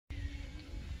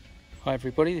Hi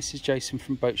everybody, this is Jason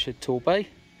from Boatshed Torbay.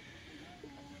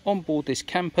 On board this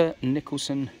camper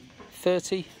Nicholson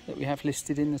 30 that we have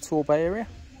listed in the Torbay area.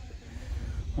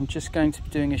 I'm just going to be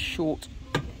doing a short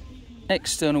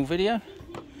external video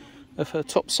of her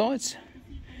top sides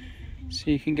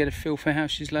so you can get a feel for how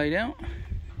she's laid out.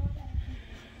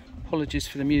 Apologies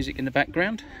for the music in the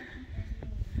background,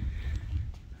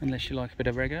 unless you like a bit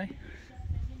of reggae.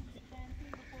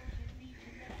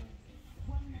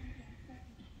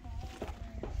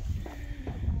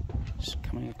 Just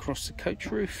coming across the coach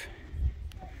roof,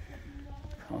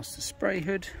 past the spray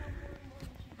hood,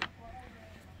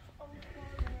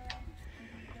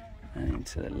 and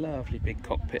into the lovely big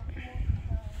cockpit.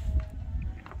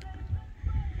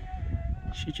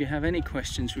 Should you have any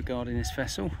questions regarding this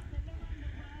vessel,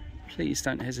 please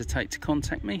don't hesitate to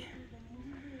contact me,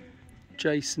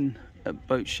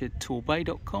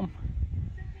 jason@boatshedtorbay.com.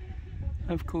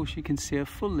 Of course, you can see a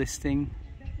full listing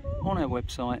on our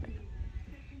website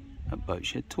at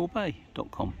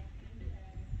boatshedtorbay.com.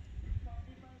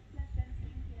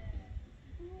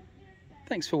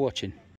 Thanks for watching.